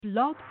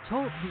Blog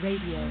Talk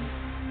Radio.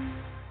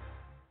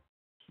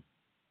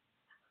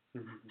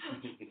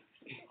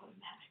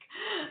 Automatic.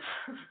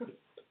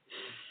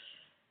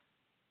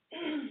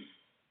 All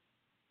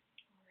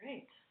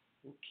right.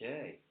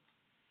 Okay.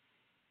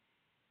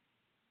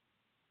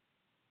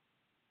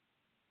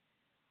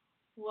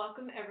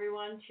 Welcome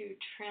everyone to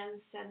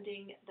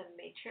Transcending the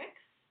Matrix.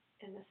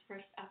 In this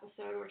first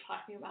episode, we're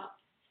talking about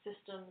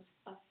systems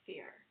of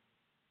fear.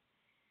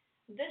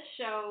 This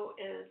show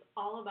is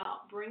all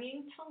about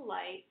bringing to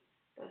light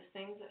those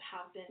things that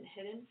have been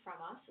hidden from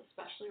us,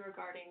 especially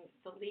regarding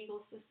the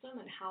legal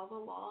system and how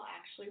the law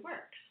actually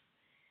works.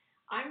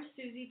 I'm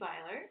Susie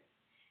Beiler,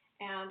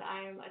 and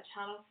I am a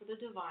channel for the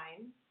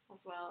divine, as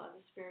well as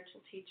a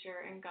spiritual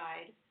teacher and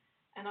guide.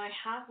 And I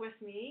have with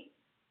me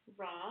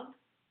Rob.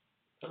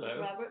 Hello.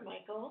 Robert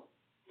Michael.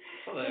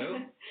 Hello.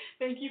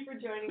 Thank you for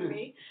joining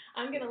me.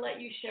 I'm going to let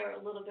you share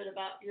a little bit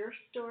about your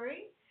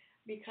story,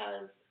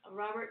 because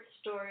Robert's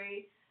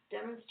story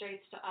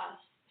demonstrates to us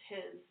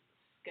his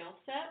skill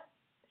set,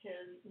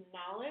 his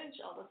knowledge,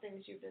 all the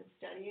things you've been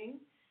studying,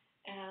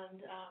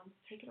 and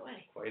take it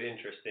away. Quite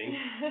interesting,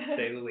 to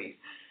say the least.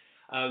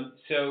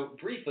 So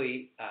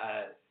briefly,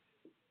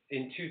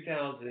 in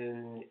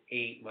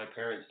 2008, my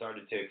parents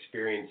started to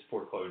experience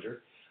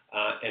foreclosure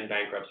and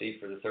bankruptcy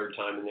for the third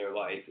time in their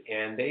life,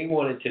 and they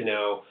wanted to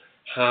know,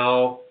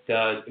 how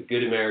does a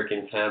good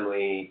American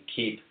family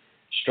keep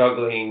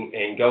struggling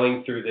and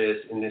going through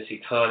this in this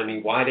economy,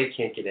 why they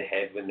can't get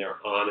ahead when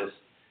they're honest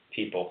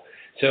people.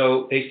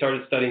 So they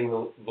started studying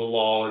the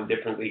law and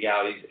different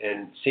legalities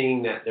and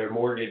seeing that their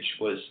mortgage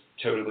was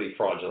totally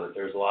fraudulent.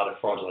 There was a lot of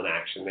fraudulent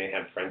action. They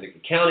had forensic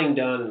accounting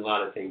done and a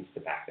lot of things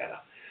to back that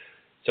up.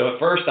 So at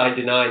first I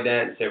denied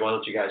that and said, why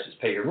don't you guys just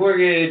pay your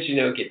mortgage,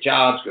 get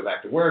jobs, go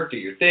back to work, do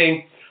your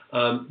thing.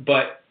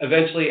 But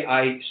eventually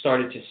I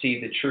started to see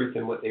the truth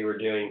in what they were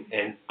doing,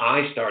 and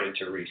I started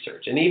to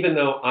research. And even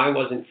though I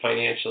wasn't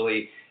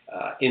financially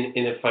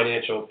in a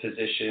financial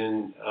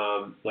position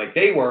like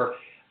they were,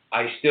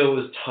 I still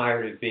was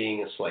tired of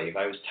being a slave.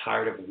 I was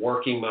tired of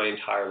working my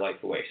entire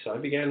life away. So I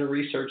began to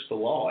research the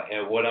law,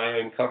 and what I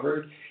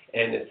uncovered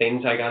and the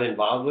things I got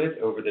involved with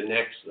over the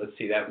next,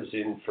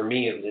 for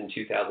me, it was in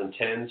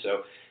 2010.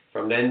 So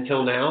from then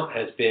till now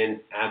has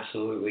been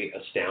absolutely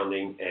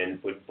astounding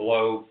and would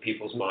blow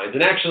people's minds,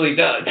 and actually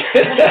does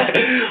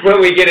when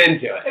we get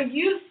into it. So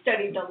you've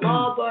studied the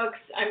law books.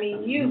 I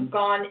mean, you've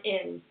gone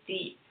in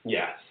deep.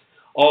 Yes.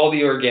 All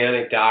the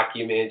organic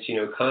documents,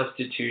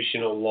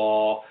 constitutional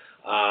law,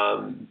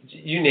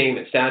 you name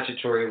it,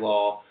 statutory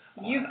law,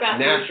 You've got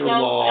natural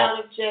yourself law.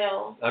 out of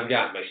jail. I've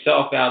got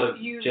myself out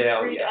of You've jail.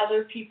 freed Yes.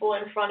 other people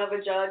in front of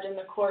a judge in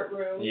the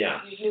courtroom.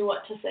 Yes. You knew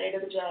what to say to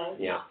the judge.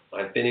 Yeah,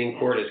 I've been in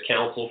court as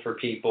counsel for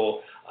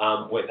people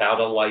without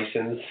a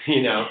license.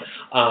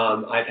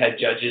 I've had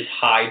judges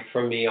hide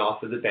from me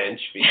off of the bench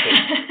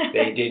because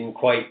they didn't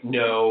quite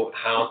know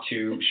how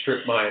to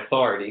strip my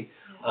authority.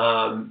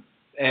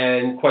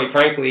 And quite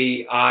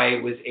frankly, I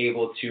was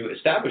able to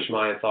establish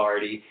my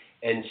authority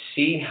and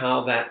see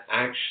how that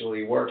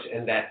actually works,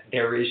 and that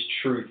there is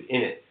truth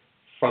in it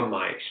from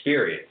my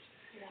experience.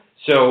 Yeah.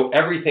 So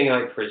everything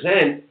I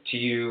present to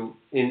you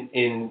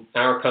in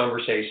our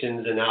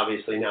conversations, and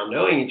obviously now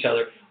knowing each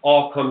other,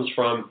 all comes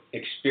from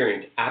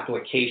experience,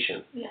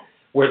 application. Yeah.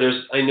 Where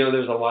I know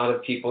there's a lot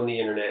of people on the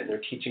internet, and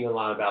they're teaching a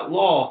lot about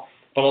law,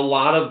 but a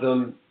lot of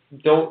them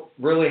don't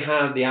really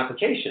have the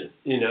application.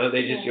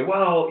 They just go,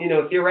 well,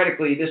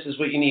 theoretically, this is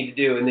what you need to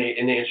do, and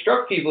they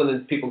instruct people, and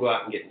then people go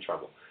out and get in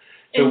trouble.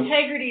 So,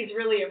 integrity is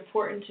really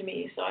important to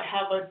me, so I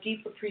have a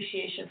deep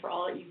appreciation for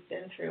all that you've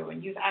been through,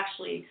 and you've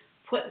actually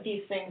put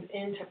these things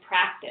into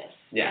practice.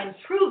 Yes. And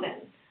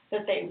proven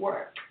that they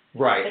work.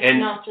 Right. It's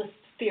not just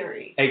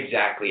theory.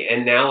 Exactly.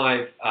 And now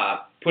I've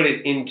put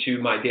it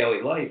into my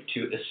daily life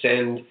to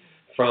ascend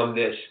from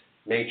this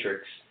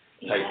matrix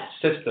type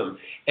system.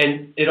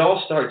 And it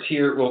all starts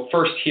here,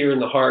 first here in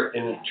the heart,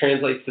 and it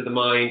translates to the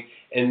mind,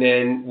 and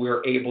then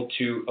we're able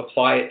to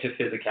apply it to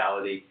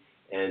physicality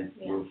and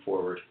move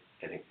forward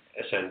and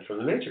ascend from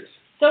the matrix.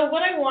 So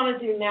what I want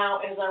to do now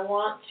is I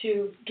want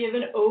to give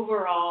an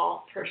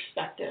overall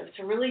perspective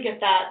to really get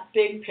that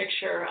big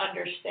picture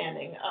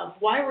understanding of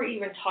why we're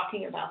even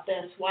talking about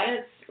this, why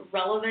it's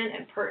relevant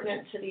and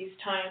pertinent to these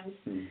times.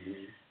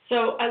 Mm-hmm.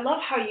 So I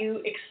love how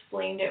you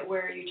explained it,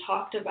 where you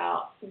talked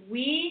about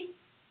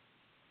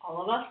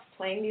all of us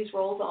playing these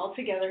roles all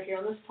together here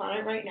on this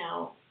planet right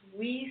now,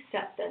 we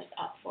set this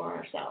up for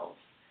ourselves.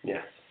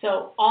 Yes.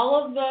 So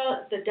all of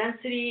the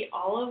density,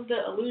 all of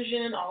the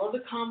illusion, all of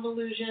the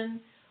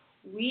convolution,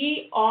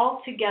 we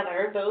all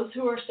together, those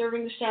who are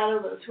serving the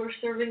shadow, those who are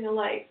serving the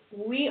light,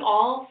 we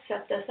all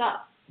set this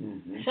up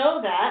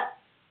so that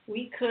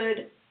we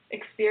could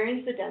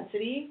experience the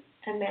density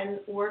and then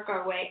work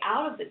our way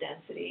out of the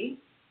density,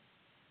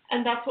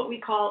 and that's what we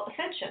call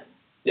ascension.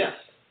 Yes.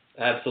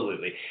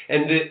 Absolutely.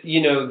 And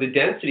the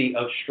density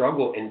of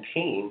struggle and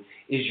pain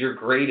is your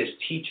greatest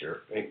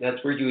teacher. Right?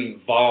 That's where you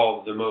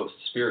evolve the most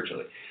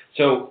spiritually.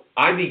 So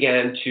I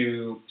began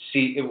to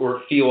see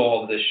or feel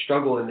all of this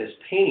struggle and this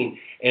pain,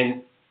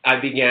 and I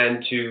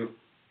began to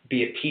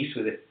be at peace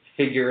with it,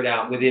 figure it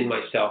out within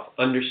myself,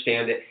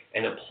 understand it,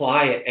 and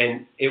apply it.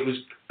 And it was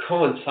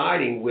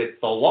coinciding with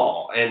the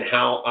law and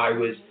how I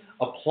was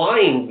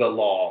applying the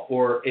law,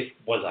 or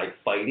was I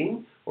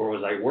fighting or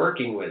was I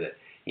working with it?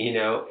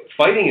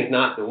 Fighting is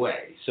not the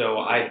way. So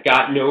I've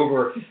gotten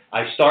over,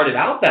 I started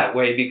out that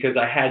way because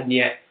I hadn't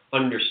yet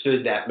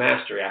understood that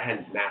mastery. I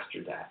hadn't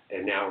mastered that.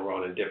 And now we're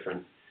on a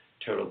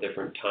total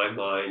different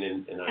timeline,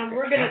 and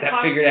we're going to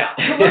that figured out.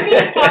 We're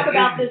going to talk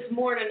about this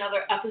more in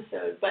another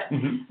episode, but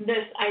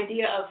this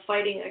idea of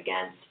fighting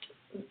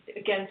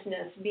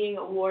againstness, being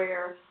a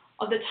warrior,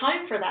 the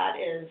time for that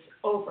is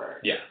over.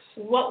 Yes.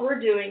 What we're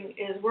doing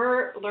is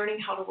we're learning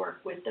how to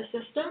work with the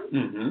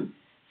system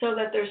so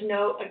that there's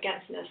no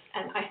againstness,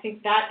 and I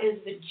think that is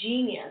the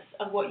genius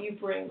of what you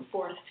bring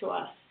forth to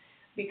us,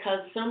 because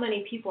so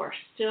many people are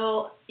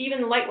still,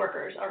 even light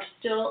workers, are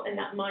still in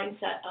that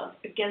mindset of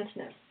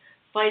againstness.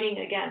 Fighting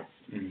against,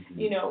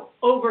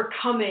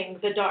 overcoming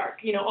the dark,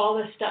 all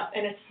this stuff.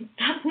 And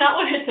that's not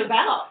what it's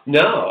about.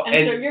 No.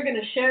 And so you're going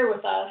to share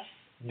with us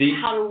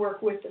how to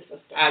work with the system.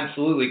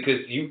 Absolutely,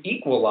 because you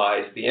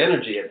equalize the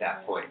energy at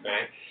that point,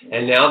 right?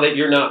 And now that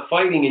you're not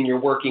fighting and you're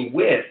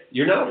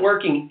not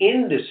working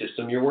in the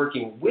system, you're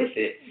working with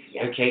it,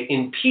 okay,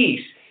 in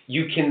peace,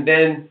 you can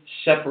then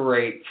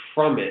separate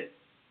from it.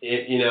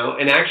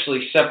 And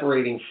actually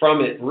separating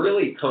from it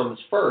really comes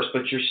first,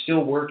 but you're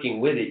still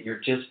working with it. You're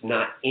just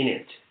not in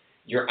it.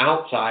 You're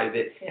outside of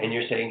it, and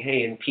you're saying,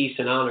 hey, in peace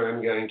and honor,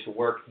 I'm going to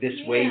work this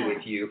way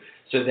with you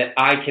so that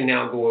I can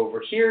now go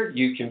over here,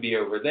 you can be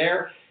over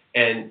there,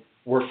 and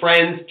we're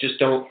friends. Just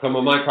don't come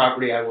on my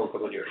property, I won't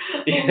come on yours.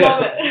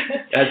 Love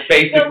it. That's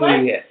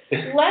basically it.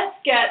 Let's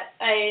get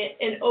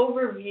an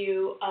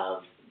overview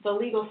of the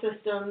legal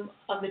system,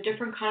 of the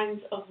different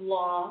kinds of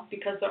law,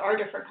 because there are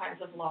different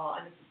kinds of law,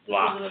 and this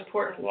is an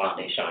important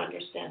foundational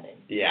understanding.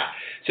 Yeah.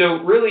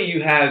 So really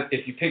you have,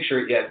 if you picture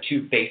it, you have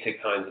two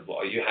basic kinds of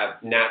law. You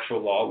have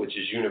natural law, which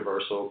is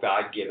universal,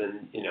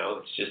 God-given,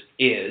 it just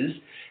is.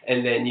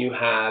 And then you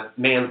have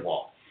man's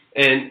law.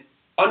 And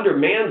under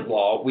man's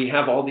law, we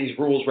have all these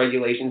rules,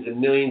 regulations, and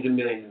millions and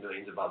millions and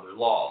millions of other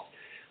laws.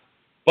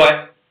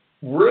 But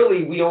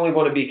really, we only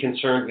want to be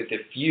concerned with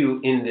a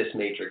few in this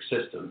matrix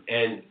system.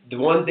 And the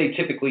ones they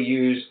typically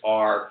use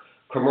are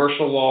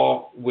commercial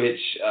law, which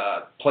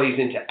plays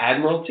into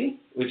admiralty,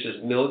 which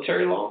is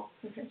military law.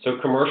 Okay. So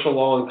commercial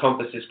law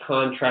encompasses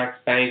contracts,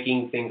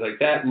 banking, things like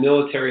that.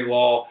 Military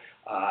law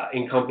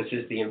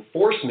encompasses the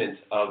enforcement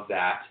of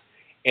that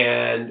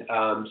and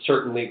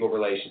certain legal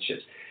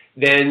relationships.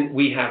 Then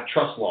we have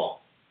trust law,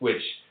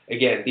 which,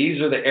 again,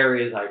 these are the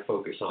areas I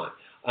focus on.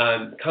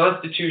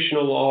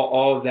 Constitutional law,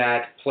 all of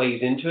that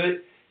plays into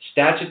it.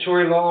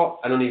 Statutory law,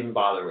 I don't even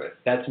bother with.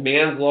 That's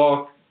man's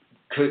law,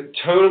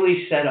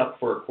 totally set up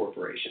for a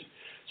corporation.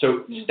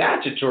 So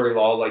statutory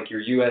law, like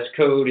your U.S.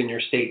 code and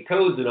your state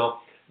codes and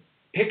all,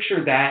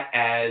 picture that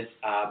as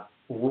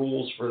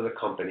rules for the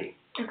company.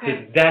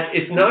 Okay.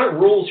 It's not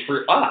rules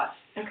for us,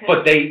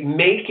 but they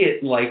make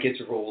it like it's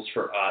rules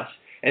for us,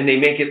 and they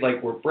make it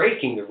like we're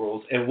breaking the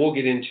rules, and we'll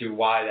get into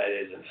why that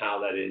is and how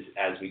that is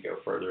as we go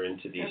further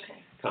into these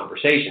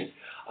conversations.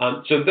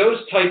 So those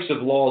types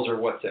of laws are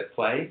what's at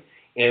play,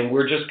 and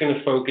we're just going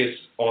to focus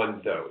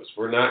on those.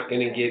 We're not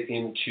going to get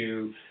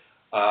into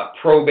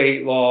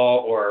probate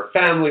law or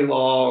family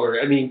law,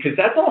 because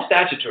that's all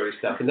statutory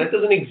stuff, and that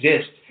doesn't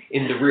exist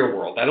in the real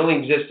world. That only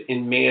exists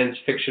in man's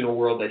fictional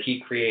world that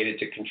he created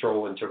to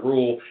control and to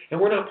rule, and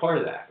we're not part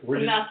of that.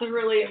 That's a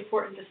really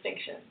important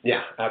distinction.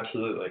 Yeah,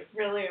 absolutely.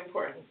 Really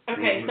important.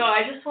 Okay, so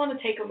I just want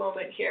to take a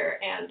moment here,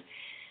 and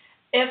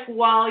if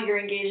while you're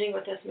engaging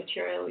with this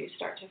material you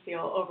start to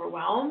feel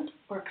overwhelmed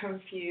or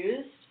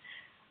confused,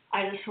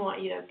 I just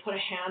want you to put a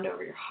hand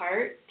over your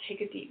heart,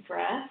 take a deep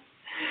breath,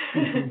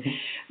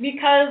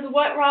 because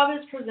what Rob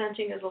is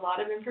presenting is a lot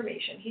of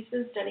information. He's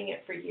been studying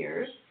it for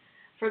years.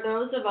 For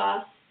those of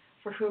us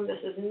for whom this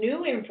is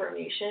new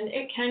information,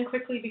 it can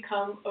quickly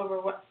become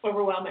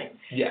overwhelming.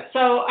 Yes.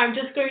 So I'm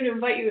just going to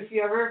invite you, if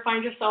you ever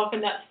find yourself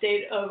in that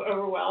state of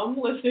overwhelm,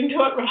 listening to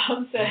what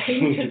Rob's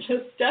saying, to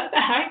just step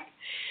back,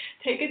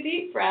 take a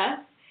deep breath,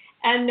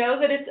 and know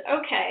that it's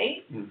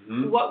okay.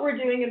 What we're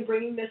doing in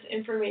bringing this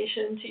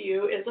information to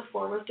you is a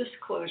form of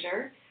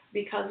disclosure,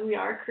 because we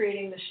are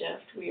creating the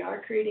shift. We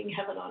are creating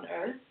heaven on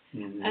earth.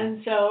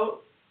 And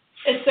so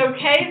it's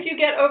okay if you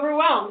get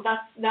overwhelmed.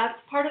 That's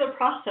part of the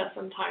process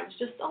sometimes.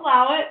 Just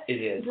allow it.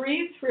 It is.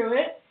 Breathe through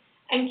it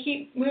and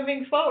keep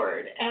moving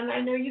forward. And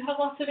I know you have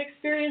lots of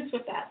experience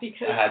with that,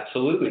 because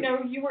absolutely,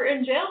 you were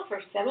in jail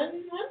for 7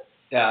 months.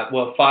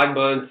 5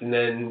 months, and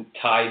then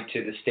tied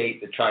to the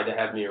state that tried to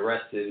have me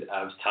arrested.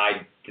 I was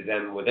tied to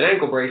them with an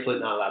ankle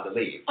bracelet, not allowed to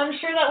leave. I'm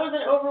sure that was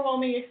an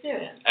overwhelming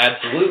experience.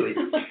 Absolutely.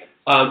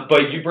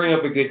 But you bring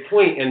up a good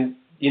point, and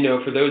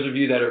for those of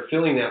you that are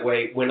feeling that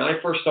way, when I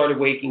first started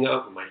waking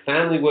up, when my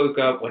family woke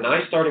up, when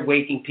I started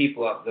waking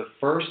people up, the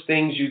first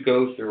things you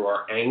go through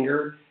are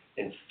anger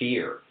and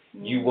fear.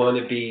 You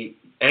want to be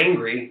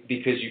angry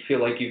because you feel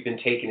like you've been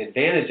taken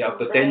advantage of,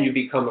 but then you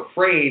become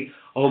afraid,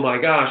 oh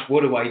my gosh,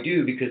 what do I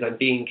do, because I'm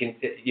being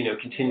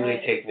continually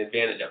taken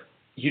advantage of.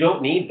 you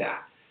don't need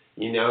that.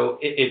 You know,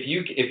 if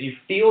you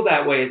feel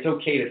that way, it's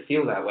okay to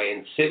feel that way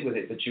and sit with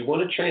it, but you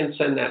want to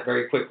transcend that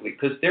very quickly,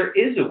 because there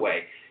is a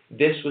way.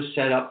 This was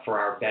set up for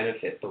our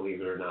benefit,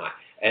 believe it or not.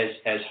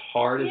 As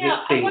hard as it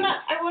seems.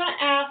 I want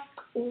to ask,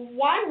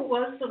 why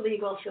was the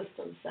legal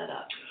system set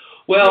up?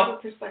 Well, do you have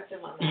a perspective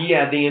on that?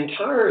 Yeah, the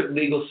entire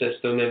legal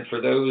system, and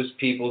for those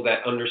people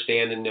that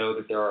understand and know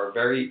that there are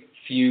very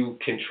few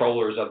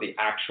controllers of the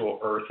actual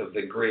earth, of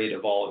the grid,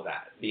 of all of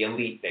that, the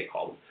elite they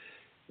call them,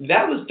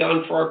 that was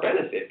done for our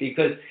benefit,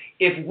 because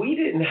if we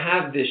didn't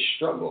have this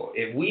struggle,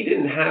 if we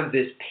didn't have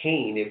this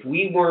pain, if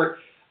we weren't,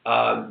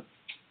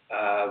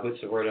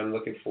 what's the word I'm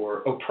looking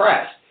for,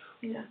 oppressed,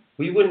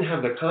 we wouldn't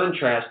have the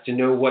contrast to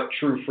know what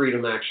true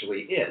freedom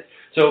actually is.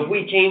 So if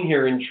we came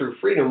here in true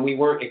freedom, we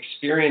weren't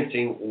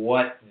experiencing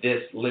what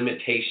this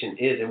limitation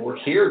is. And we're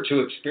here to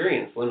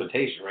experience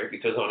limitation, right?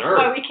 Because on Earth...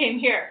 That's why we came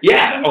here.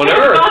 Yeah, on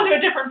Earth. We've gone to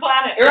a different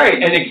planet.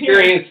 Right, and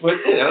experience what,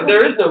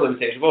 there is no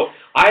limitation. Well,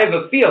 I have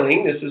a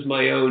feeling, this is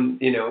my own,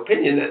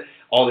 opinion, that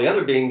all the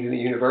other beings in the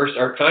universe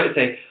are kind of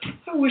saying,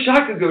 I wish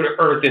I could go to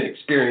Earth and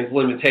experience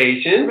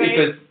limitation,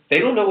 because they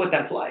don't know what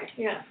that's like.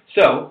 Yeah.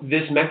 So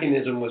this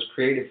mechanism was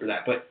created for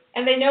that.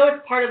 And they know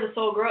it's part of the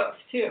soul growth,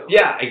 too.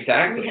 Yeah,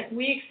 exactly.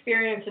 We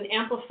experience an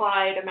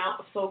amplified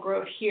amount of soul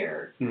growth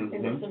here in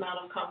this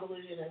amount of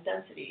convolution and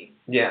density.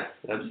 Yeah,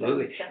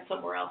 absolutely. Than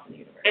somewhere else in the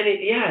universe. And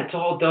it's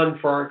all done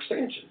for our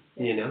expansion,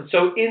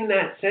 So in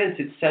that sense,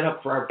 it's set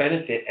up for our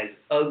benefit, as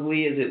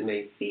ugly as it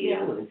may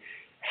feel and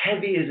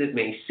heavy as it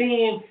may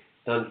seem,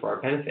 done for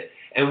our benefit.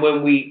 And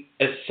when we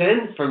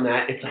ascend from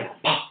that, it's like,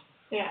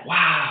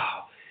 wow.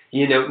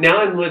 Now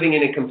I'm living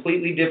in a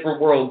completely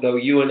different world, though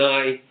you and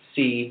I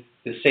see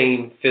the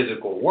same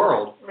physical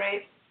world.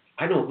 Right.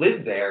 I don't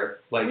live there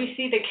like we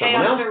see the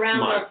chaos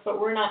around us,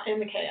 but we're not in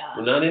the chaos.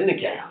 We're not in the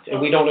chaos,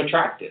 and we don't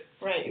attract it.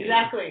 Right,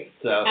 exactly.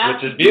 So,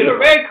 which is beautiful. You were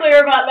very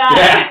clear about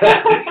that.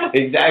 Yeah,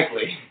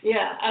 exactly.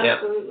 Yeah,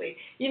 absolutely.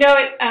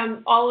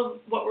 All of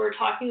what we're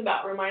talking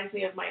about reminds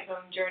me of my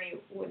own journey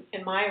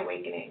in my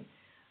awakening.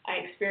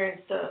 I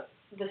experienced the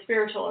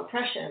spiritual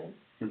oppression.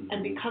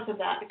 And because of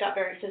that, I got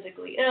very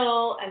physically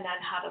ill and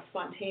then had a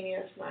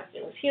spontaneous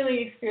miraculous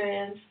healing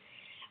experience.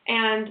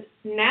 And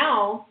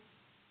now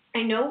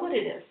I know what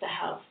it is to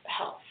have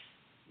health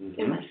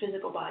in my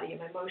physical body, in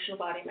my emotional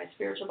body, my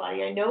spiritual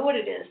body. I know what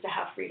it is to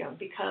have freedom,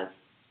 because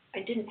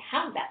I didn't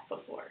have that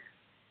before.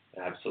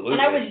 Absolutely.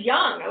 And I was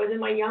young. I was in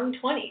my young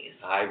 20s.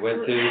 I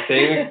went through the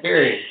same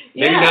experience.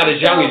 Maybe not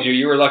as young as you.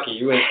 You were lucky.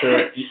 You went through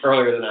it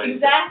earlier than I did.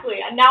 Exactly.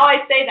 And now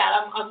I say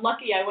that. I'm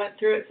lucky I went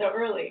through it so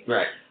early.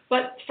 Right.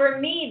 But for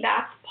me,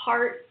 that's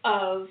part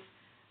of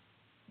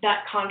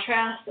that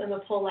contrast and the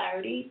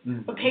polarity.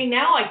 Okay,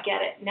 now I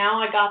get it.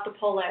 Now I got the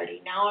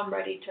polarity. Now I'm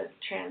ready to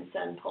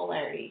transcend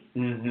polarity.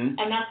 And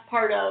that's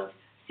part of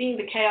seeing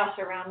the chaos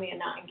around me and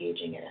not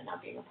engaging in it,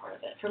 not being a part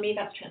of it. For me,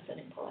 that's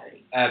transcending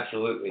polarity.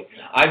 Absolutely.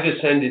 I've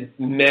ascended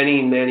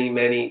many, many,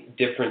 many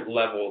different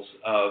levels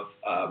of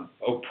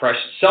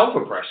oppression,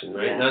 self-oppression,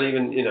 right? Not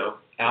even,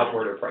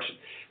 outward oppression.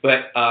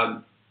 But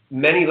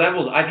many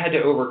levels I've had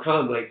to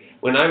overcome. Like,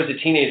 when I was a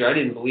teenager, I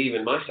didn't believe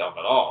in myself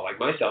at all. Like,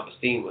 my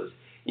self-esteem was,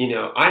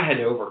 I had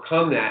to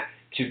overcome that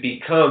to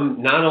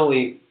become not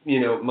only,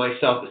 my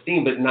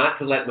self-esteem, but not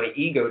to let my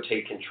ego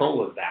take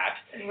control of that.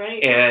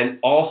 Right. And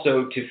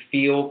also to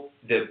feel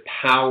the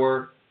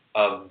power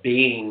of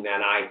being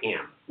that I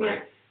am,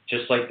 right?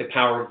 Just like the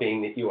power of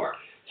being that you are.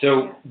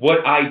 So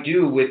what I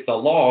do with the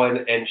law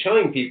and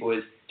showing people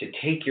is to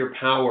take your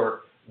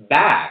power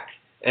back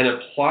and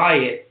apply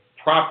it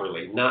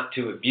properly, not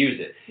to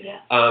abuse it.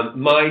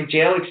 My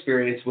jail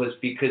experience was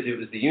because it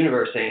was the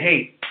universe saying,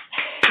 hey,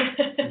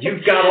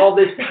 you've got all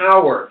this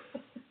power.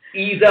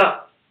 Ease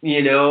up.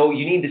 You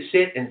need to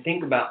sit and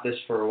think about this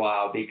for a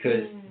while,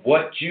 because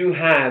what you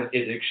have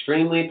is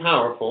extremely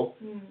powerful,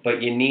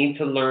 but you need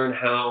to learn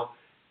how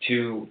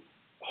to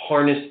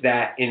harness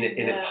that in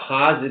a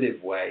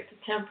positive way.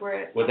 To temper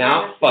it.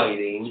 Without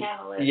fighting.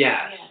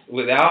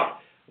 Without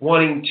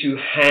wanting to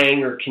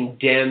hang or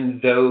condemn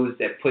those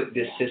that put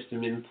this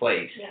system in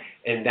place.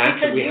 And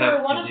that's what we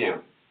have to do.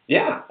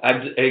 Yeah,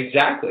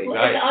 exactly. Well,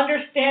 and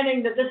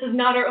understanding that this is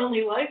not our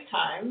only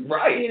lifetime.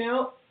 Right.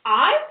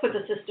 I put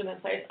the system in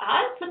place.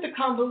 I put the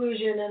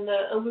convolution and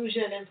the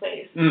illusion in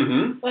place.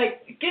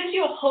 Like, it gives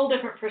you a whole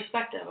different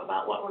perspective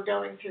about what we're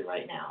going through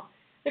right now.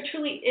 There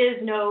truly is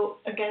no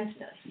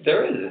againstness.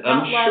 There isn't.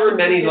 I'm sure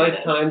many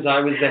lifetimes I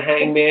was the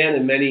hangman,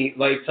 and many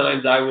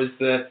lifetimes I was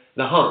the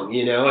hung.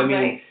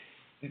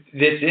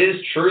 This is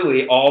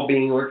truly all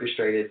being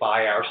orchestrated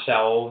by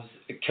ourselves,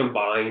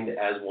 combined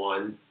as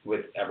one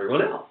with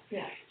everyone else.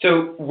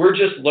 So we're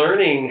just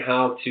learning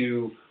how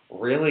to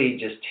really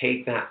just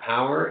take that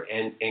power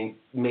and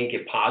make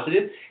it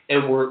positive.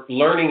 And we're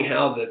learning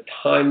how the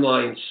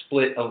timeline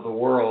split of the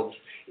worlds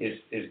is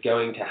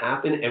going to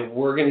happen. And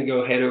we're going to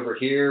go head over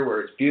here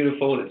where it's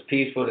beautiful and it's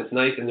peaceful and it's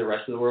nice, and the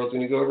rest of the world's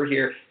going to go over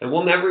here. And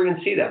we'll never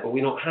even see that, but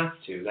we don't have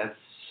to. That's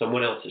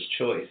someone else's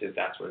choice if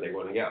that's where they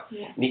want to go.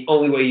 And the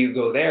only way you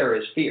go there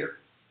is fear.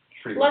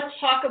 Let's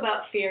talk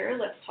about fear.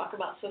 Let's talk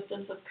about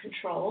systems of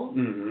control.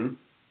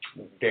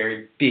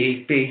 very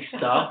big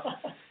stuff.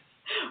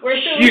 Where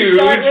should Huge we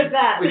start with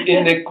that?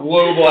 in the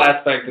global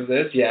aspect of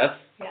this, yes.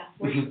 Yeah,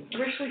 where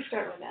should we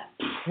start with that?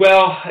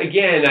 Well,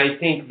 again, I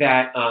think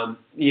that,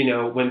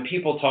 when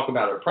people talk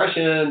about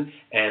oppression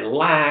and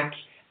lack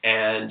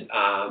and,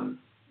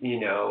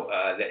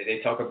 they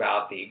talk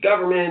about the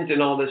government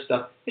and all this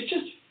stuff, it's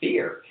just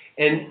fear.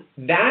 And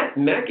that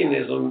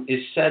mechanism is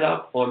set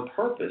up on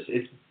purpose.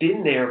 It's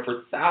been there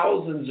for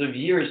thousands of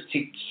years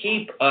to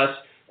keep us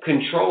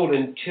controlled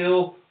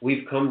until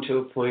we've come to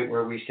a point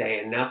where we say,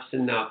 enough's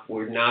enough,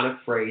 we're not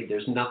afraid,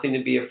 there's nothing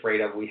to be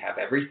afraid of, we have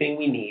everything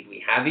we need,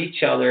 we have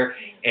each other,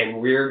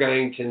 and we're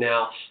going to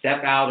now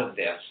step out of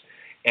this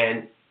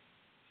and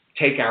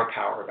take our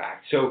power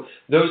back. So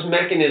those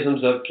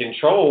mechanisms of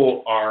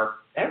control are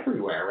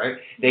everywhere, right?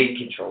 They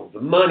control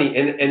the money,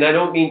 and I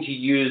don't mean to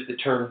use the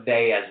term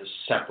they as a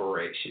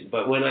separation,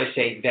 but when I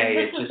say they,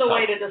 it's just the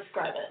way to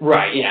describe it.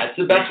 Right, yeah, it's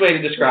the best way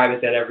to describe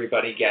it that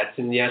everybody gets,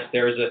 and yes,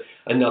 there's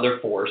another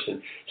force,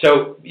 and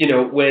so,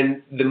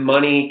 when the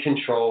money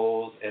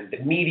controls, and the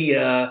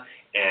media,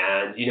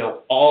 and,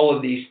 all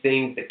of these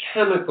things, the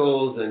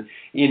chemicals, and,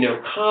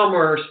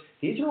 commerce,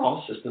 these are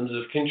all systems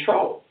of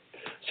control.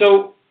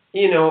 So,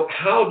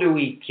 how do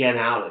we get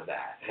out of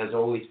that has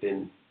always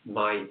been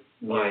my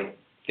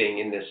thing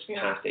in this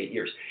past 8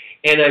 years.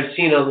 And I've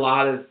seen a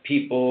lot of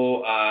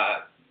people,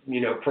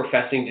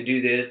 professing to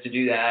do this, to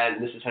do that,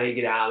 and this is how you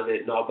get out of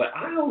it and all. But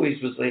I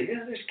always was like,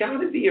 there's got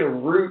to be a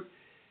root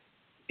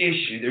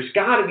issue. There's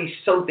got to be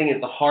something at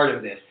the heart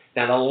of this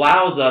that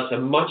allows us a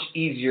much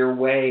easier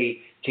way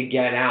to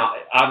get out.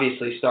 It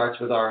obviously starts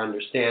with our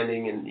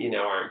understanding and,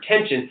 our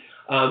intention.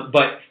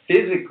 But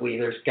physically,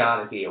 there's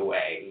got to be a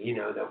way,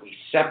 that we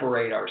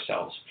separate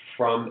ourselves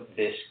from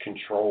this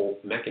control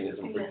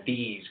mechanism, or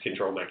these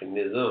control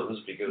mechanisms,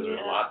 because there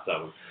are lots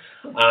of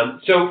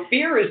them. So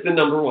fear is the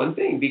number one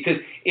thing, because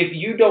if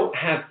you don't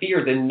have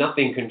fear, then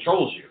nothing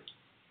controls you.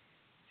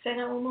 Say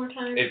that one more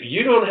time. If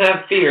you don't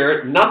have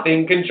fear,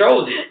 nothing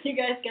controls you. You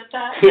guys get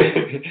that?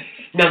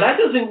 Now, that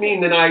doesn't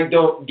mean that I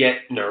don't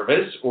get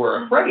nervous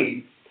or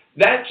afraid.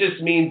 That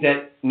just means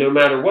that no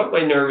matter what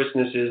my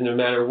nervousness is, no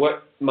matter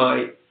what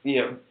my,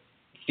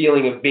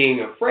 feeling of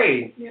being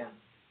afraid,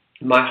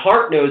 my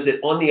heart knows that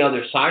on the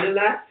other side of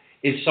that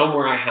is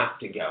somewhere I have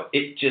to go.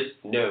 It just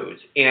knows.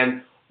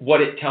 And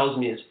what it tells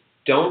me is,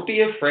 don't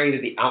be afraid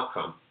of the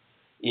outcome.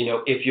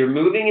 If you're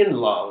moving in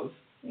love,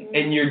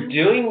 and you're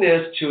doing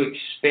this to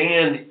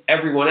expand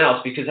everyone else,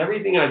 because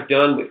everything I've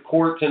done with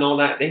courts and all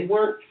that, they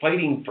weren't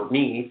fighting for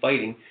me,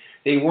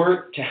 they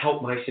weren't to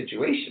help my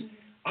situation.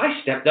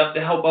 I stepped up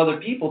to help other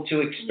people,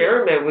 to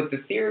experiment with the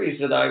theories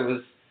that I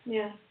was,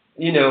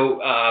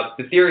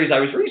 the theories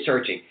I was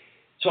researching.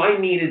 So I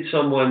needed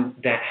someone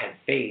that had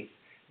faith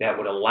that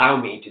would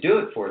allow me to do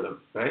it for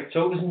them, right?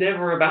 So it was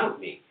never about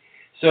me.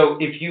 So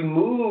if you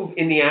move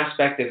in the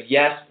aspect of,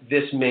 yes,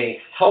 this may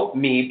help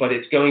me, but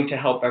it's going to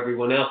help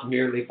everyone else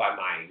merely by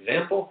my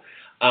example,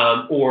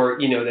 or,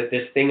 that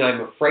this thing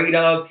I'm afraid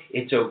of,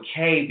 it's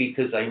okay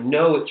because I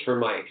know it's for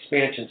my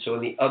expansion. So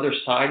on the other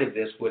side of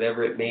this,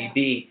 whatever it may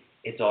be,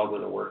 it's all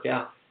going to work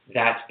out.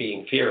 That's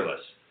being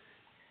fearless.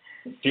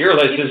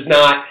 Fearless is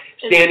not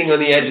standing on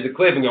the edge of the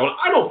cliff and going,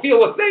 I don't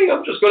feel a thing,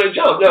 I'm just going to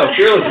jump. No,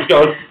 fearless is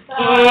going,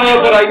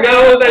 but I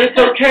know that it's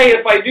okay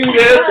if I do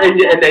this,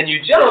 and then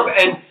you jump,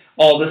 and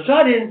all of a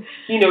sudden,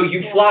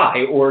 you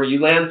fly, or you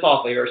land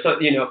softly, or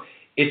something,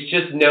 it's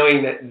just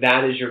knowing that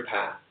that is your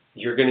path.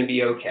 You're going to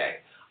be okay.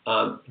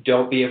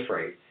 Don't be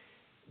afraid.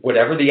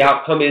 Whatever the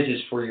outcome is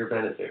for your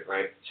benefit,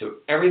 right? So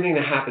everything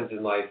that happens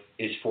in life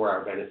is for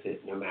our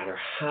benefit, no matter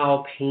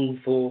how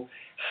painful,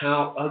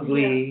 how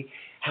ugly,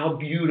 how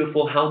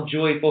beautiful, how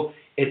joyful,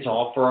 it's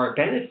all for our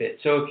benefit.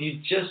 So if you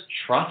just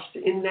trust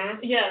in that.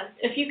 Yeah,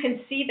 if you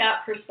can see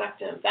that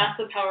perspective, that's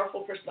a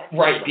powerful perspective.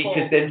 Right,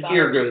 because then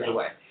fear goes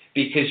away.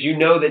 Because you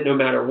know that no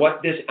matter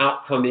what this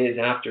outcome is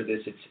after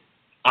this, it's,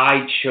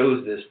 I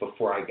chose this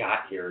before I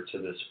got here to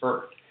this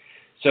earth.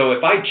 So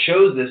if I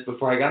chose this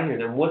before I got here,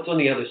 then what's on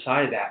the other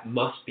side of that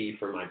must be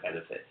for my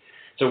benefit.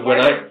 So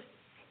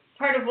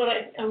part of what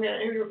I'm going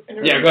to interrupt.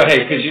 Yeah, go ahead,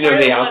 because you know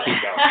me, I'll keep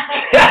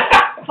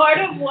going. Part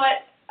of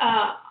what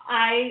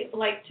I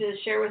like to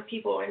share with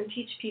people and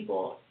teach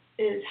people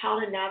is how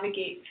to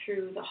navigate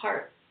through the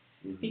heart.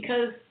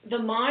 Because the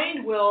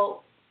mind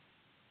will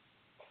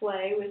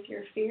play with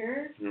your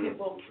fear. It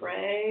will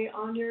prey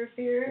on your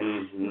fear.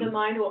 The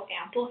mind will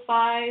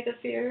amplify the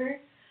fear.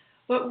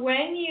 But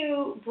when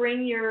you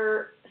bring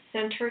your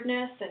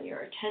centeredness and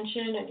your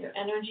attention and your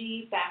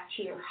energy back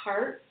to your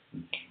heart,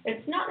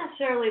 it's not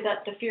necessarily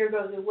that the fear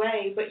goes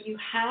away, but you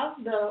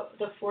have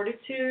the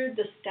fortitude,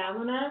 the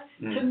stamina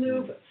to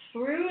move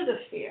through the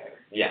fear.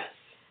 Yes.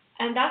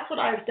 And that's what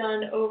I've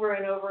done over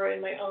and over in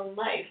my own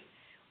life.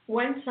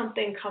 When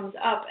something comes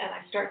up and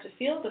I start to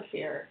feel the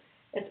fear,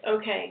 it's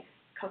okay,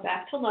 come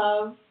back to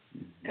love,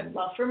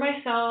 love for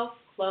myself,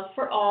 love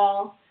for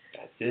all.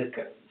 That's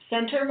it.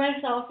 Center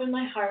myself in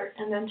my heart,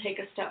 and then take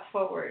a step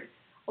forward.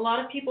 A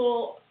lot of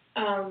people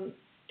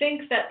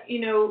think that,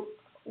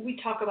 we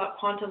talk about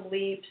quantum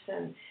leaps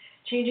and,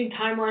 changing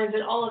timelines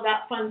and all of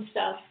that fun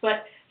stuff.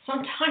 But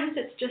sometimes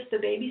it's just the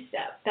baby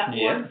step, that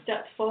one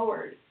step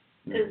forward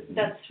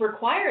that's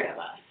required of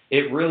us.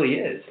 It really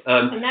is.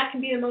 And that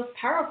can be the most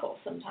powerful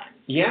sometimes.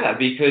 Yeah,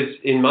 because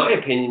in my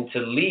opinion, to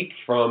leap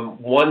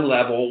from one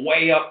level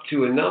way up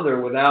to another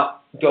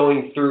without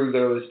going through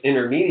those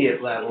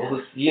intermediate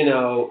levels, you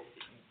know,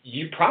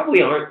 you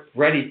probably aren't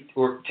ready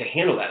to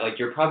handle that. Like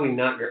your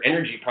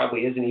energy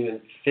probably isn't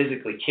even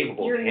physically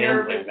capable of handling that.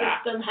 Your nervous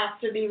system has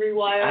to be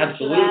rewired.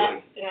 Absolutely.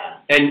 To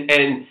that. Yeah.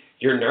 And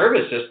your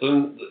nervous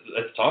system,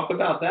 let's talk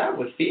about that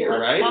with fear,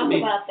 right? Let's talk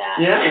about that.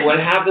 Yeah, what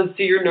happens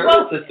to your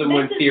nervous system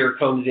when fear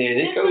comes in?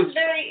 This is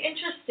very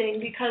interesting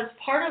because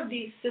part of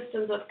these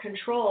systems of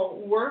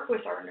control work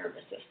with our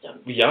nervous system.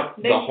 Yep,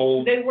 the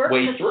whole way through. They work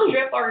to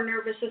strip our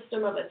nervous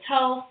system of its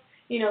health.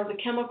 You know, the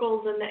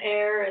chemicals in the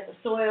air and the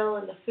soil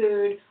and the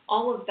food,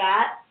 all of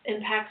that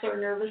impacts our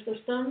nervous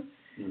system.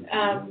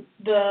 Mm-hmm.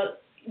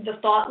 The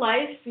thought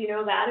life, you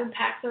know, that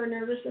impacts our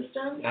nervous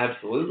system.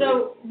 Absolutely.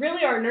 So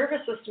really our nervous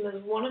system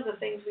is one of the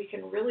things we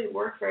can really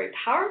work very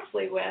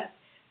powerfully with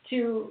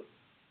to,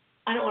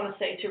 I don't want to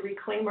say to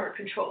reclaim our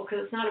control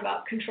because it's not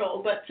about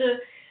control, but to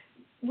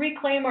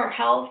reclaim our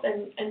health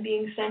and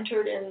being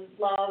centered in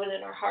love and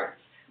in our hearts.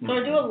 So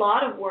I do a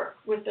lot of work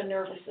with the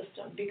nervous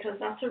system because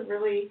that's a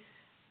really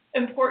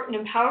important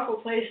and powerful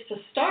place to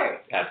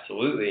start.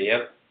 Absolutely,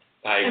 yep.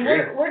 I agree.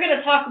 And we're going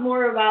to talk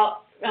more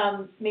about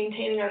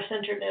maintaining our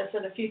centeredness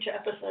in a future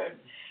episode.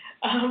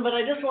 But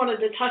I just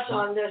wanted to touch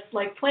on this,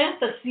 like plant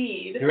the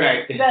seed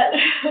right.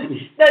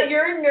 that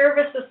your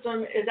nervous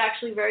system is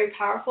actually very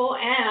powerful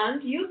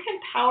and you can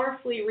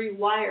powerfully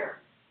rewire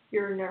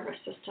your nervous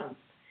system.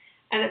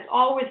 And it's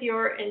all with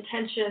your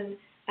intention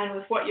and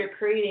with what you're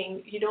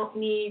creating. You don't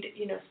need,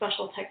 you know,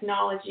 special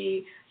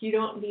technology. You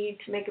don't need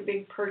to make a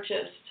big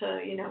purchase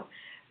to, you know,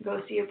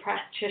 go see a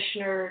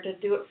practitioner to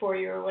do it for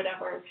you or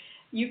whatever.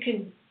 You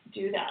can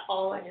do that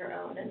all on your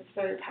own, and it's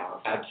very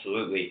powerful.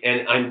 Absolutely.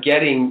 And I'm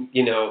getting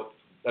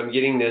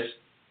this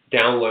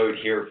download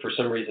here for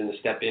some reason to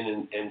step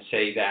in and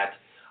say that,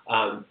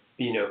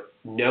 you know,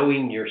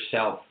 knowing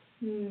yourself,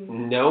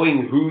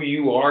 knowing who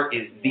you are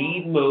is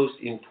the most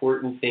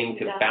important thing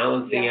to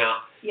balancing out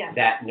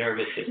that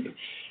nervous system.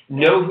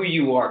 Know who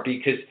you are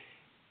because,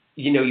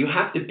 you know, you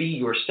have to be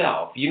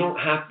yourself. You don't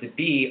have to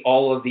be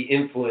all of the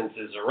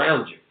influences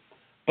around you.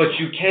 But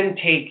you can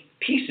take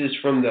pieces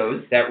from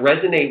those that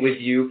resonate with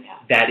you,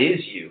 that is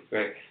you,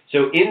 right?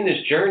 So in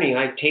this journey,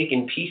 I've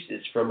taken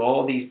pieces from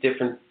all these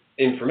different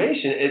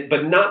information,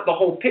 but not the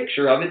whole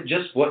picture of it,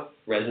 just what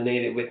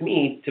resonated with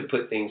me to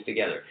put things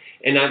together.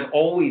 And I've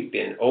always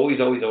been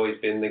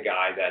the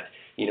guy that,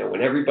 you know,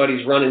 when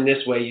everybody's running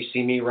this way, you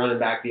see me running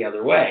back the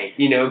other way,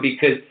 you know,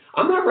 because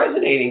I'm not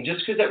resonating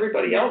just because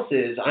everybody else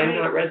is. I'm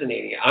not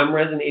resonating. I'm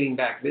resonating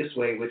back this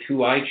way with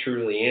who I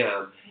truly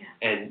am.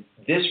 And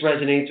this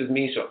resonates with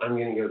me, so I'm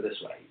going to go this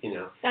way, you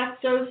know. That's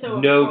so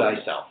important. Know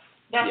thyself.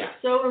 That's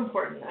so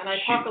important. And I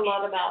talk a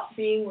lot about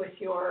being with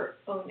your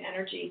own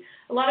energy.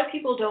 A lot of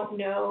people don't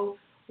know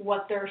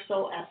what their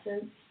soul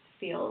essence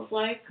feels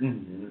like.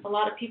 A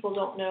lot of people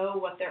don't know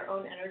what their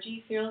own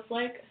energy feels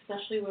like,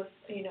 especially with,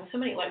 you know, so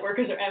many light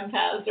workers are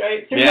empaths,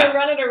 right? So we're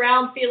running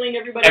around feeling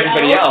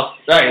everybody else.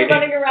 Right. We're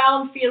running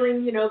around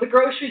feeling, you know, the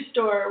grocery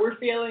store. We're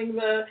feeling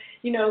the,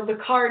 you know, the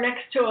car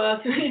next to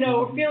us. You know,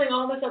 we're feeling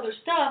all this other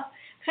stuff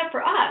except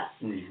for us.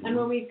 And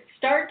when we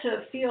start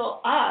to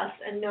feel us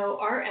and know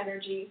our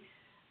energy,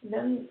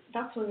 then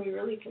that's when we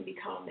really can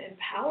become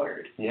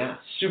empowered. Yeah,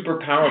 super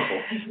powerful.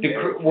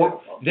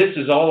 Powerful. This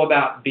is all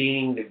about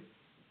being the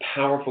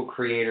powerful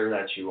creator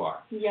that you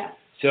are. Yes.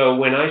 So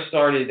when I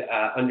started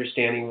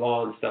understanding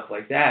law and stuff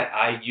like that,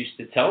 I used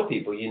to tell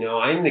people, you know,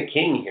 I'm the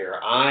king here.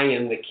 I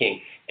am the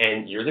king.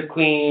 And you're the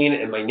queen,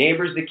 and my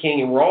neighbor's the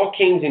king, and we're all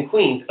kings and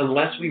queens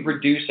unless we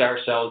reduce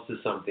ourselves to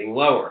something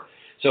lower.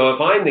 So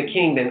if I'm the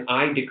king, then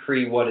I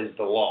decree what is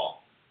the law.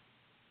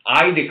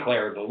 I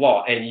declare the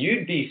law. And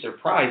you'd be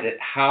surprised at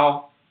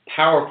how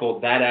powerful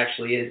that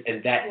actually is,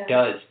 and that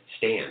does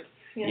stand.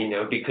 You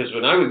know, because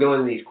when I would go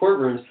into these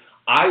courtrooms,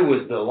 I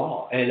was the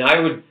law, and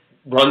I would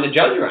run the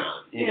judge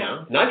around, you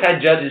know. And I've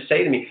had judges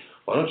say to me,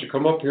 why don't you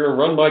come up here and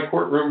run my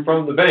courtroom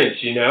from the bench,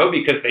 you know,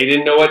 because they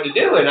didn't know what to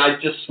do. And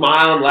I'd just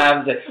smile and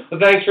laugh and say, well,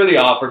 thanks for the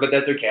offer, but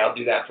that's okay. I'll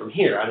do that from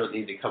here. I don't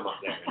need to come up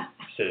there and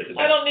sit at the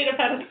bench. I don't need a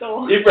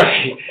pedestal.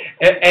 Right.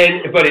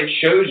 But it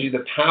shows you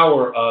the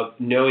power of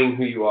knowing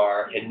who you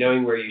are and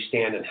knowing where you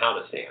stand and how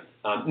to stand.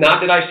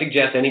 Not that I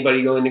suggest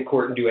anybody go into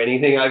court and do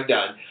anything I've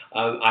done.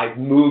 I've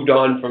moved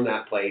on from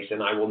that place,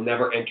 and I will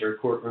never enter a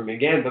courtroom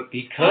again. But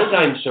because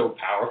I'm so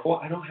powerful,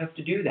 I don't have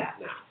to do that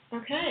now.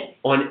 Okay.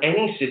 On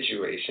any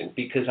situation,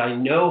 because I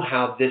know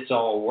how this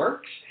all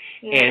works,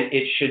 and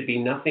it should be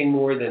nothing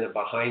more than a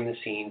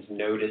behind-the-scenes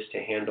notice to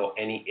handle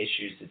any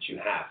issues that you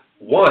have.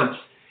 Once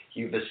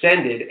you've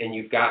ascended and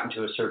you've gotten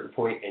to a certain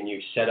point and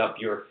you've set up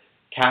your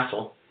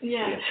castle,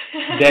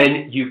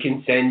 then you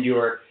can send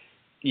your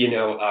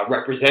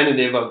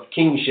representative of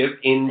kingship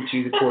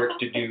into the court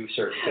to do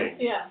certain things.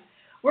 Yeah.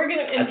 We're going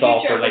to, in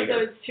future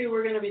episodes too,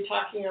 we're going to be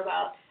talking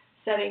about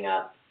setting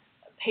up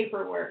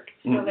paperwork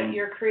so that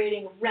you're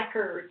creating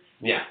records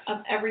Yes. of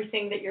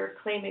everything that you're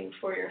claiming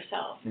for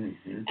yourself.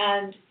 Mm-hmm.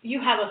 And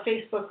you have a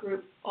Facebook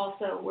group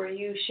also where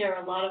you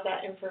share a lot of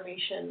that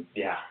information.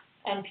 Yeah.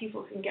 And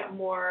people can get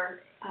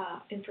more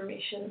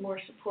information,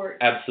 more support.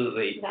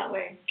 Absolutely. That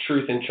way.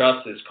 Truth and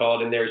Trust is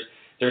called, and there's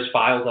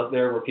files up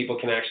there where people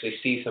can actually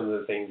see some of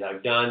the things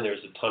I've done.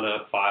 There's a ton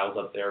of files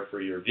up there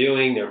for your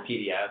viewing. They're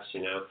PDFs,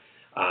 you know.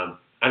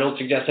 I don't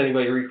suggest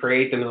anybody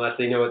recreate them unless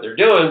they know what they're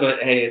doing, but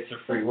hey, it's a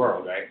free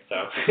world, right?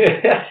 So.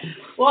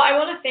 Well, I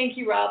want to thank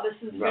you, Rob. This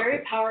is very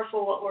Welcome.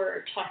 powerful what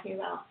we're talking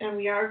about, and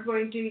we are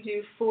going to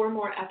do 4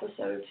 more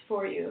episodes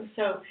for you.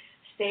 So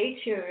stay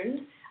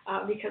tuned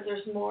because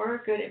there's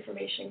more good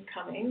information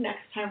coming.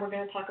 Next time we're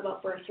going to talk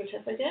about birth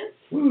certificates.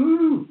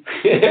 Woohoo!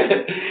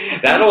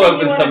 That'll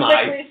open some eyes. What do you want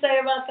to quickly say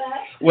about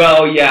that?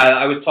 Well, yeah,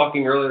 I was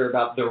talking earlier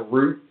about the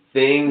root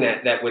thing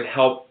that would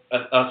help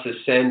us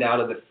ascend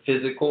out of the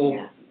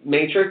physical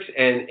matrix,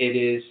 and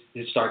it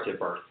starts at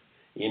birth,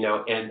 you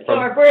know. And so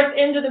our birth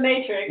into the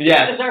matrix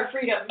is our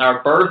freedom.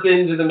 Our birth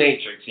into the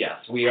matrix, yes.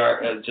 We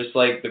are just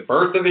like the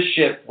birth of a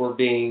ship. We're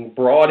being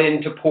brought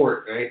into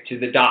port, right, to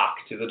the dock,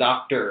 to the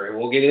doctor, and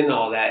we'll get into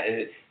all that,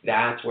 and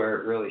that's where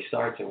it really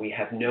starts. And we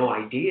have no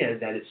idea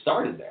that it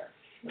started there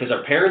because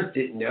our parents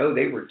didn't know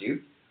they were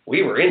duped.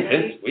 We were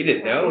infants. We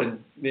didn't know,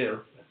 and you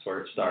know.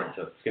 Where it starts,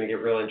 so it's going to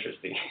get real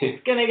interesting.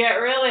 It's going to get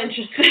real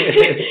interesting.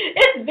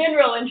 It's been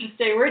real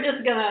interesting. We're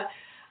just going to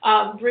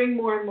bring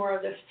more and more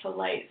of this to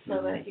light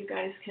so that you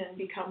guys can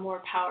become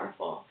more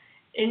powerful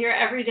in your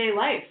everyday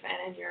life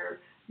and in your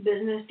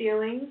business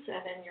dealings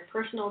and in your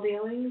personal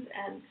dealings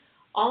and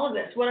all of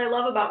this. What I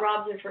love about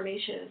Rob's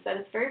information is that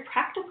it's very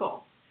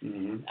practical.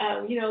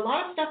 Mm-hmm. You know, a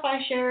lot of stuff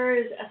I share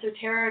is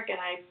esoteric, and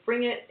I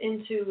bring it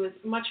into as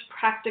much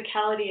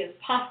practicality as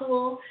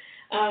possible.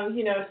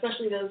 You know,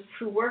 especially those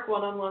who work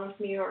one-on-one with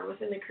me or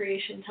within the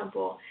Creation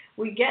Temple,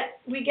 we get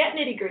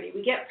nitty-gritty,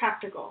 we get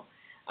practical.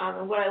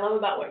 And what I love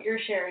about what you're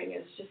sharing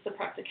is just the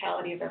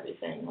practicality of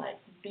everything. Like,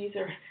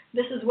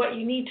 this is what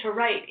you need to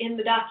write in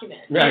the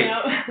document. Right. You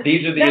know?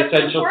 These are the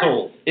essential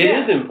tools. It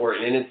is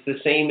important, and it's the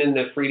same in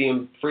the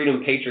Freedom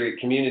Patriot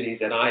communities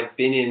that I've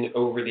been in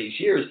over these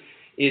years.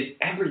 Is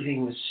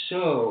everything was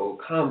so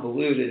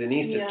convoluted and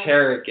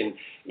esoteric, and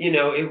you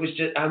know, it was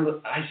just. I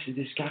said,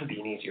 there's got to be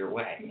an easier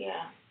way.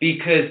 Yeah.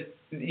 Because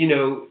you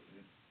know,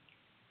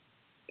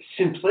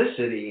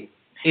 simplicity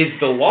is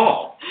the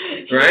law,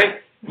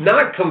 right?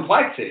 Not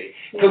complexity.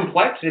 Yeah.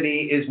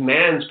 Complexity is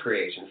man's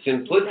creation.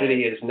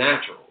 Simplicity is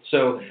natural.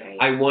 So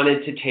I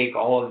wanted to take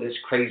all of this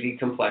crazy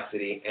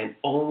complexity and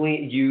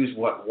only use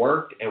what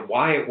worked and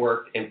why it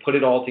worked and put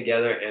it all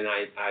together, and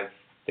I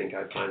think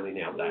I finally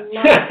nailed that.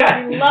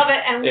 We love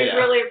it, and we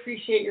really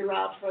appreciate you,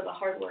 Rob, for the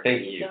hard work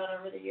that you've done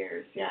over the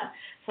years. Yeah.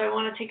 So I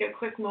want to take a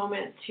quick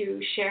moment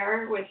to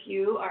share with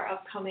you our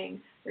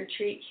upcoming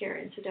retreat here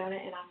in Sedona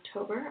in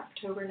October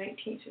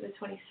 19th through the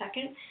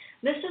 22nd.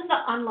 This is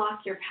the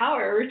Unlock Your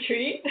Power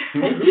retreat.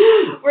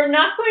 We're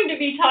not going to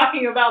be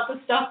talking about the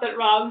stuff that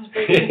Rob's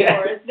bringing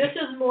forth. This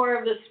is more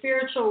of the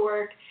spiritual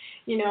work,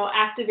 you know,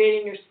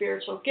 activating your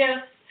spiritual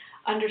gifts,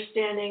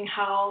 understanding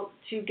how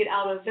to get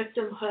out of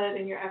victimhood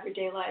in your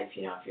everyday life.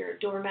 You know, if you're a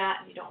doormat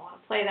and you don't want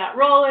to play that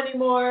role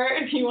anymore,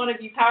 if you want to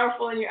be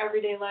powerful in your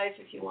everyday life,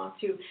 if you want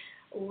to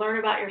learn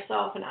about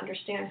yourself and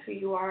understand who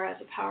you are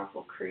as a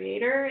powerful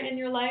creator in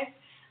your life,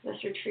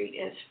 this retreat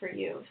is for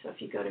you. So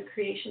if you go to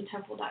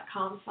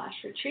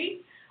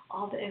creationtemple.com/retreat,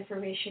 all the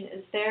information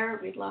is there.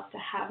 We'd love to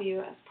have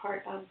you as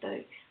part of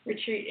the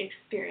retreat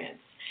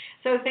experience.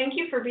 So thank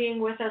you for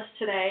being with us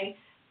today.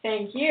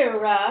 Thank you,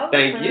 Rob.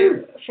 Thank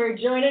you for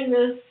joining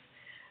this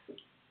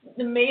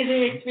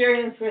amazing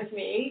experience with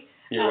me.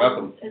 You're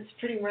welcome. It's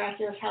pretty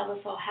miraculous how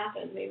this all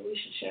happened. Maybe we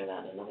should share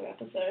that in another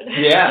episode.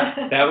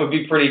 Yeah, that would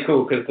be pretty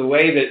cool because the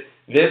way that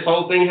this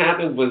whole thing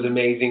happened was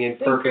amazing and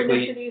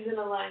perfectly in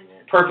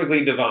alignment.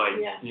 Perfectly divine.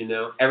 Yeah. You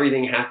know,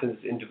 everything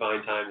happens in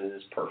divine time and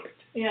is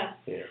perfect. Yeah.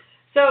 Yeah.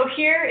 So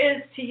here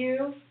is to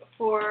you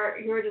for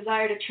your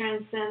desire to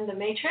transcend the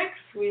matrix.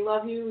 We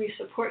love you. We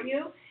support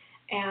you.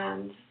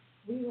 And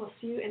we will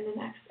see you in the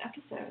next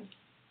episode.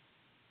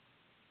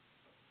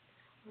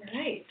 All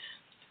right.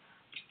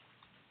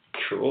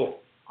 Cool.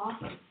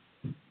 Awesome.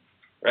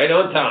 Right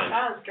on time.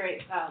 That was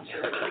great. That was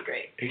really, really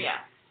great.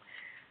 Yeah.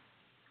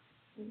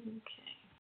 Okay.